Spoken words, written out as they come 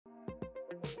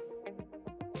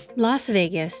Las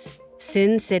Vegas,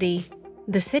 Sin City,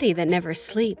 the city that never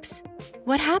sleeps.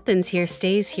 What happens here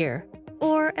stays here,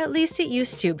 or at least it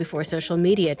used to before social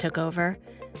media took over.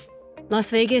 Las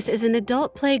Vegas is an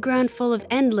adult playground full of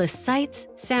endless sights,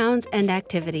 sounds, and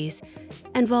activities.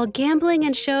 And while gambling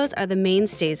and shows are the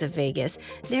mainstays of Vegas,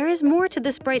 there is more to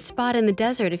this bright spot in the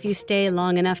desert if you stay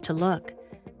long enough to look.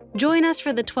 Join us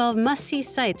for the 12 must-see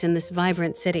sights in this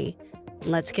vibrant city.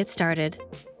 Let's get started.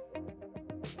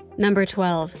 Number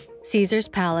 12. Caesar's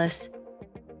Palace.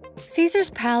 Caesar's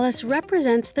Palace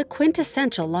represents the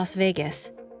quintessential Las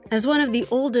Vegas. As one of the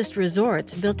oldest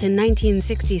resorts, built in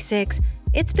 1966,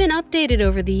 it's been updated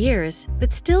over the years,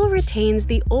 but still retains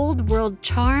the old-world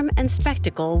charm and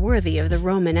spectacle worthy of the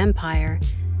Roman Empire.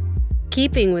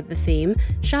 Keeping with the theme,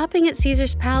 shopping at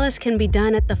Caesar's Palace can be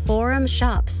done at the Forum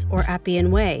Shops or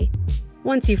Appian Way.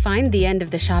 Once you find the end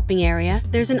of the shopping area,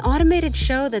 there's an automated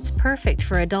show that's perfect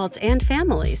for adults and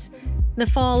families. The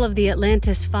Fall of the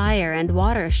Atlantis Fire and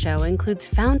Water show includes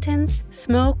fountains,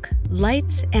 smoke,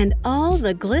 lights, and all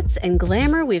the glitz and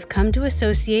glamour we've come to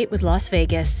associate with Las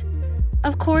Vegas.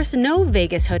 Of course, no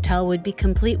Vegas hotel would be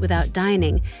complete without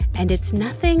dining, and it's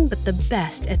nothing but the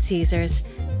best at Caesar's.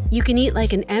 You can eat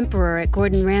like an emperor at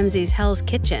Gordon Ramsay's Hell's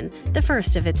Kitchen, the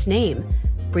first of its name,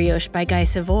 Brioche by Guy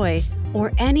Savoy,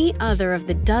 or any other of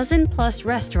the dozen-plus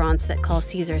restaurants that call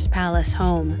Caesar's Palace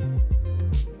home.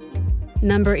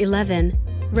 Number 11.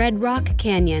 Red Rock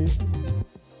Canyon.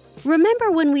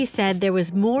 Remember when we said there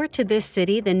was more to this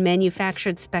city than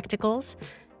manufactured spectacles?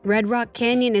 Red Rock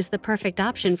Canyon is the perfect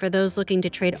option for those looking to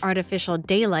trade artificial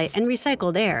daylight and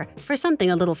recycled air for something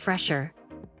a little fresher.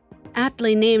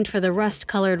 Aptly named for the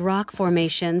rust-colored rock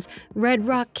formations, Red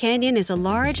Rock Canyon is a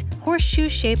large,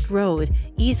 horseshoe-shaped road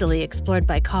easily explored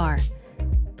by car.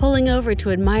 Pulling over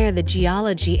to admire the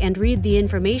geology and read the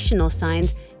informational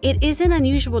signs, it isn't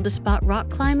unusual to spot rock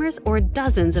climbers or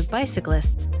dozens of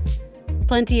bicyclists.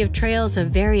 Plenty of trails of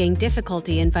varying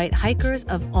difficulty invite hikers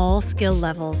of all skill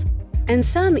levels, and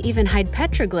some even hide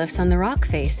petroglyphs on the rock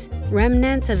face,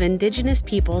 remnants of indigenous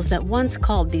peoples that once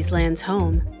called these lands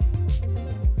home.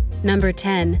 Number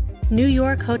 10. New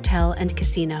York Hotel and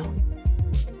Casino.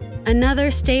 Another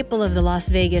staple of the Las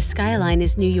Vegas skyline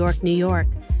is New York, New York.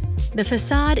 The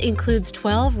facade includes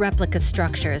 12 replica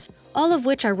structures, all of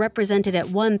which are represented at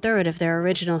 1/3 of their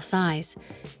original size.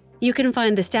 You can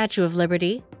find the Statue of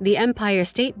Liberty, the Empire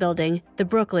State Building, the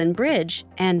Brooklyn Bridge,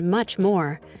 and much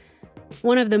more.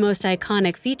 One of the most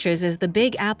iconic features is the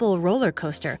Big Apple roller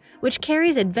coaster, which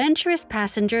carries adventurous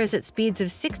passengers at speeds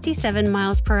of 67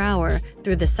 miles per hour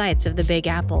through the sights of the Big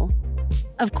Apple.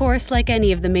 Of course, like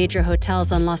any of the major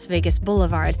hotels on Las Vegas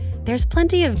Boulevard, there's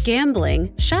plenty of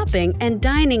gambling, shopping, and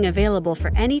dining available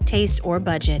for any taste or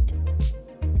budget.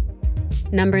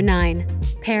 Number 9.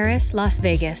 Paris, Las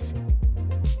Vegas.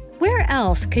 Where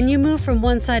else can you move from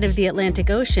one side of the Atlantic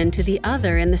Ocean to the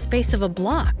other in the space of a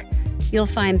block? You'll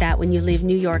find that when you leave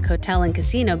New York Hotel and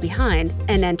Casino behind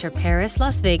and enter Paris,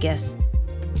 Las Vegas.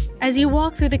 As you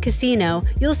walk through the casino,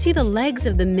 you'll see the legs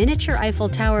of the miniature Eiffel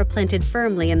Tower planted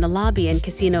firmly in the lobby and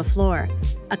casino floor,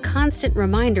 a constant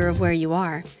reminder of where you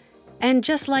are. And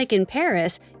just like in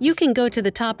Paris, you can go to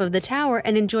the top of the tower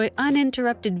and enjoy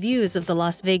uninterrupted views of the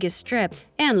Las Vegas Strip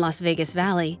and Las Vegas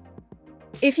Valley.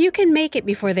 If you can make it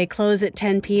before they close at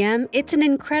 10 p.m., it's an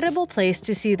incredible place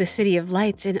to see the City of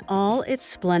Lights in all its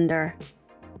splendor.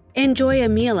 Enjoy a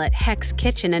meal at Heck's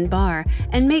Kitchen and Bar,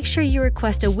 and make sure you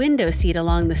request a window seat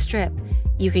along the Strip.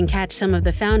 You can catch some of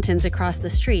the fountains across the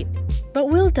street, but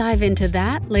we'll dive into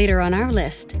that later on our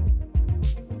list.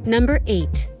 Number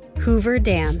 8. Hoover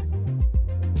Dam.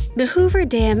 The Hoover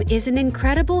Dam is an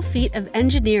incredible feat of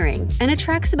engineering and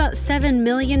attracts about 7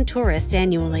 million tourists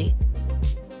annually.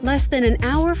 Less than an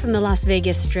hour from the Las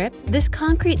Vegas Strip, this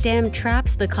concrete dam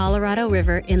traps the Colorado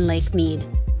River in Lake Mead.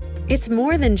 It's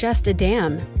more than just a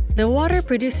dam. The water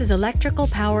produces electrical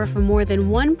power for more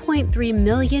than 1.3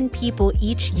 million people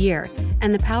each year,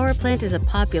 and the power plant is a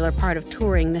popular part of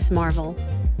touring this marvel.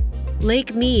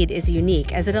 Lake Mead is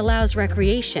unique as it allows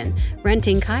recreation.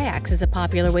 Renting kayaks is a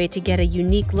popular way to get a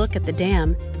unique look at the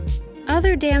dam.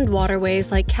 Other dammed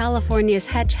waterways like California's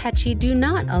Hetch Hetchy do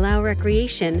not allow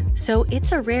recreation, so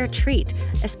it's a rare treat,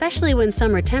 especially when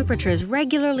summer temperatures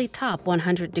regularly top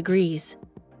 100 degrees.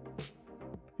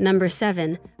 Number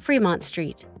 7. Fremont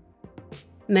Street.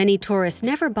 Many tourists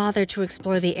never bother to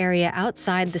explore the area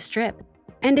outside the Strip,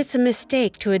 and it's a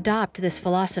mistake to adopt this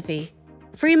philosophy.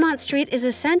 Fremont Street is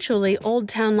essentially Old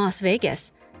Town Las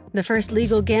Vegas. The first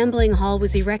legal gambling hall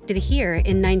was erected here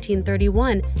in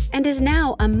 1931 and is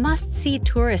now a must-see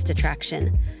tourist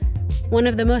attraction. One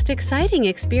of the most exciting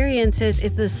experiences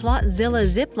is the Slotzilla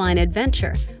Zipline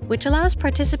Adventure, which allows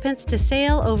participants to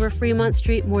sail over Fremont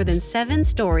Street more than 7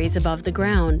 stories above the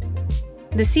ground.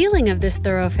 The ceiling of this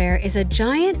thoroughfare is a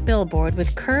giant billboard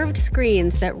with curved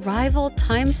screens that rival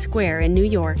Times Square in New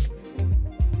York.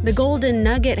 The Golden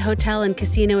Nugget Hotel and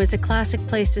Casino is a classic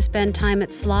place to spend time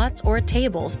at slots or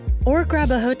tables, or grab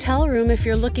a hotel room if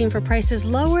you're looking for prices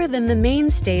lower than the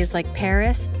mainstays like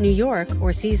Paris, New York,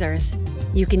 or Caesars.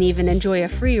 You can even enjoy a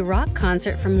free rock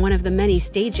concert from one of the many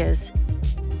stages.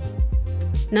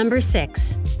 Number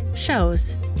 6.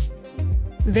 Shows.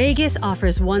 Vegas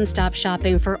offers one-stop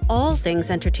shopping for all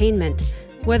things entertainment.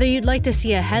 Whether you'd like to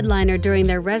see a headliner during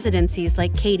their residencies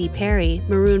like Katy Perry,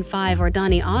 Maroon 5, or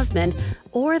Donny Osmond,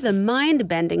 or the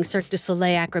mind-bending Cirque du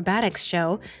Soleil acrobatics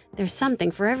show, there's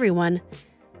something for everyone.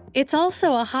 It's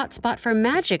also a hotspot for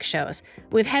magic shows,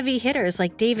 with heavy hitters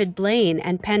like David Blaine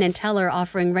and Penn and Teller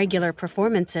offering regular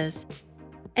performances.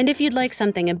 And if you'd like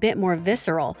something a bit more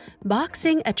visceral,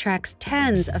 boxing attracts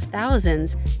tens of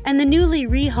thousands, and the newly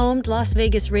rehomed Las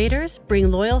Vegas Raiders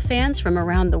bring loyal fans from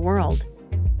around the world.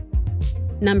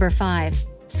 Number 5.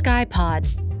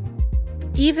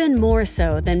 Skypod. Even more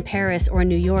so than Paris or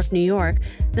New York, New York,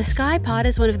 the Skypod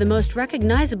is one of the most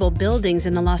recognizable buildings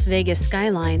in the Las Vegas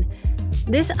skyline.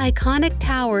 This iconic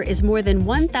tower is more than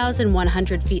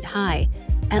 1,100 feet high,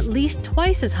 at least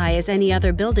twice as high as any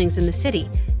other buildings in the city,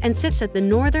 and sits at the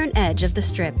northern edge of the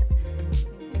Strip.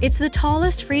 It's the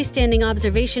tallest freestanding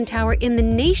observation tower in the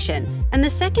nation and the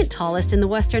second tallest in the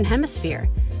Western Hemisphere.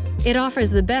 It offers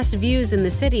the best views in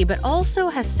the city, but also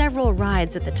has several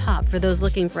rides at the top for those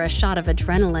looking for a shot of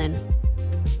adrenaline.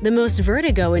 The most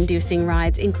vertigo-inducing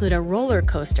rides include a roller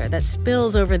coaster that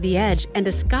spills over the edge and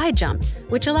a sky jump,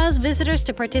 which allows visitors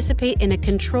to participate in a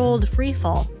controlled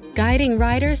freefall, guiding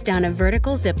riders down a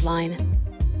vertical zip line.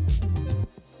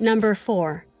 Number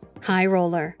 4. High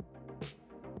Roller.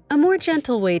 A more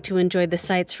gentle way to enjoy the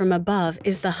sights from above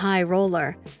is the High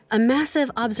Roller, a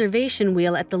massive observation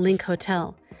wheel at the Link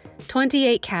Hotel.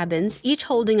 28 cabins, each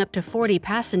holding up to 40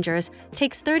 passengers,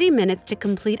 takes 30 minutes to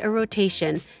complete a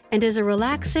rotation and is a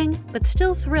relaxing but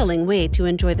still thrilling way to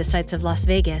enjoy the sights of Las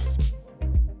Vegas.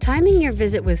 Timing your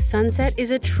visit with sunset is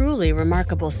a truly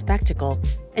remarkable spectacle,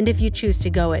 and if you choose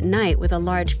to go at night with a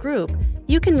large group,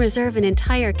 you can reserve an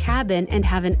entire cabin and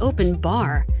have an open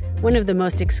bar, one of the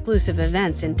most exclusive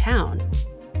events in town.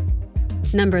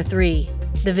 Number 3.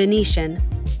 The Venetian.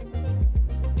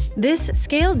 This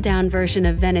scaled-down version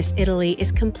of Venice, Italy is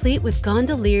complete with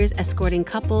gondoliers escorting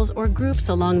couples or groups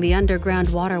along the underground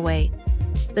waterway.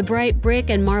 The bright brick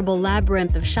and marble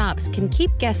labyrinth of shops can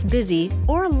keep guests busy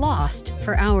or lost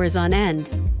for hours on end.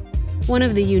 One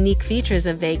of the unique features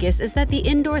of Vegas is that the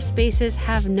indoor spaces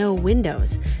have no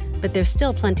windows, but there's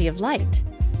still plenty of light.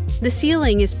 The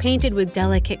ceiling is painted with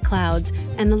delicate clouds,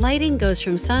 and the lighting goes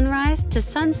from sunrise to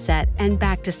sunset and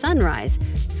back to sunrise,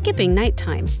 skipping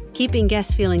nighttime, keeping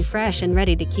guests feeling fresh and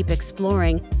ready to keep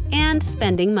exploring and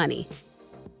spending money.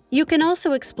 You can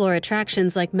also explore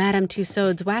attractions like Madame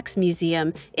Tussauds Wax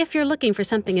Museum if you're looking for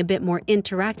something a bit more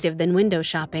interactive than window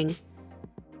shopping.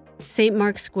 St.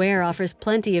 Mark's Square offers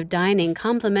plenty of dining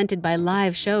complemented by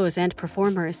live shows and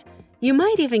performers. You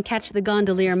might even catch the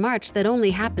gondolier march that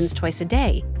only happens twice a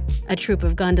day. A troupe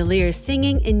of gondoliers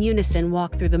singing in unison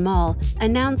walk through the mall,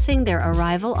 announcing their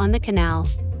arrival on the canal.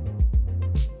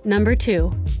 Number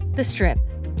 2. The Strip.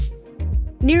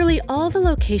 Nearly all the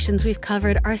locations we've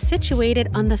covered are situated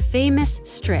on the famous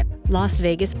Strip, Las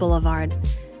Vegas Boulevard.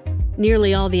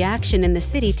 Nearly all the action in the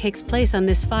city takes place on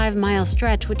this 5-mile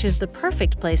stretch, which is the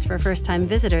perfect place for first-time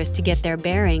visitors to get their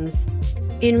bearings.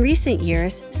 In recent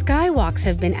years, skywalks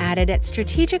have been added at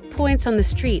strategic points on the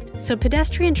street so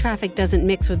pedestrian traffic doesn't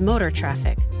mix with motor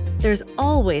traffic. There's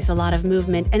always a lot of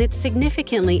movement, and it's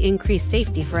significantly increased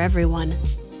safety for everyone.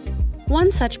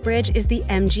 One such bridge is the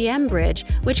MGM Bridge,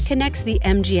 which connects the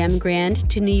MGM Grand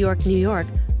to New York, New York,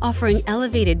 offering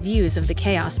elevated views of the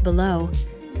chaos below.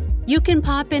 You can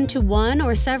pop into one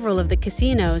or several of the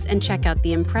casinos and check out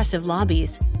the impressive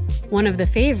lobbies. One of the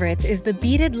favorites is the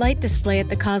beaded light display at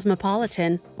the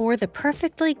Cosmopolitan or the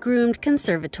perfectly groomed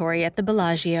conservatory at the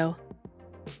Bellagio.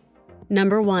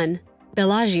 Number 1.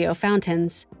 Bellagio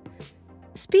Fountains.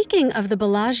 Speaking of the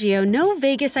Bellagio, no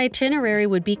Vegas itinerary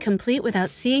would be complete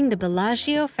without seeing the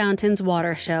Bellagio Fountains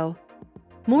Water Show.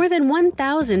 More than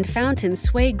 1,000 fountains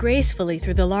sway gracefully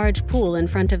through the large pool in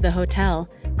front of the hotel,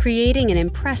 creating an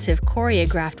impressive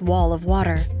choreographed wall of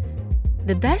water.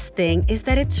 The best thing is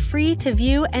that it's free to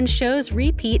view and shows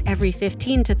repeat every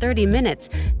 15 to 30 minutes,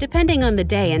 depending on the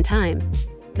day and time.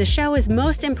 The show is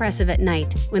most impressive at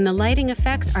night, when the lighting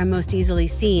effects are most easily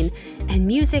seen, and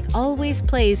music always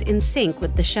plays in sync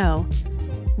with the show.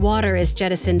 Water is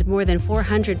jettisoned more than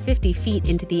 450 feet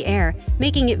into the air,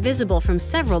 making it visible from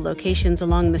several locations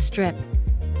along the strip.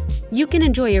 You can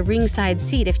enjoy a ringside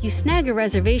seat if you snag a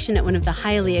reservation at one of the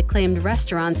highly acclaimed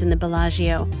restaurants in the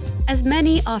Bellagio, as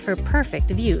many offer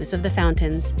perfect views of the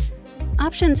fountains.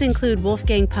 Options include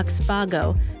Wolfgang Puck's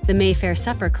Spago, the Mayfair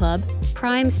Supper Club,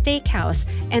 Prime Steakhouse,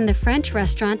 and the French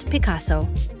restaurant Picasso.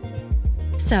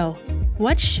 So,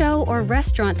 what show or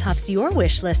restaurant tops your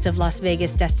wish list of Las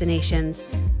Vegas destinations?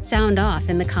 Sound off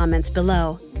in the comments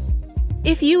below.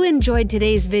 If you enjoyed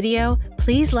today's video,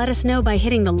 please let us know by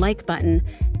hitting the like button.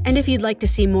 And if you'd like to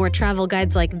see more travel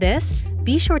guides like this,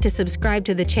 be sure to subscribe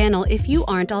to the channel if you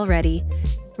aren't already.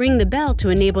 Ring the bell to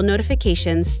enable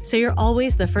notifications so you're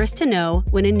always the first to know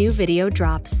when a new video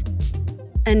drops.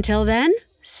 Until then,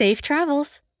 safe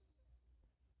travels!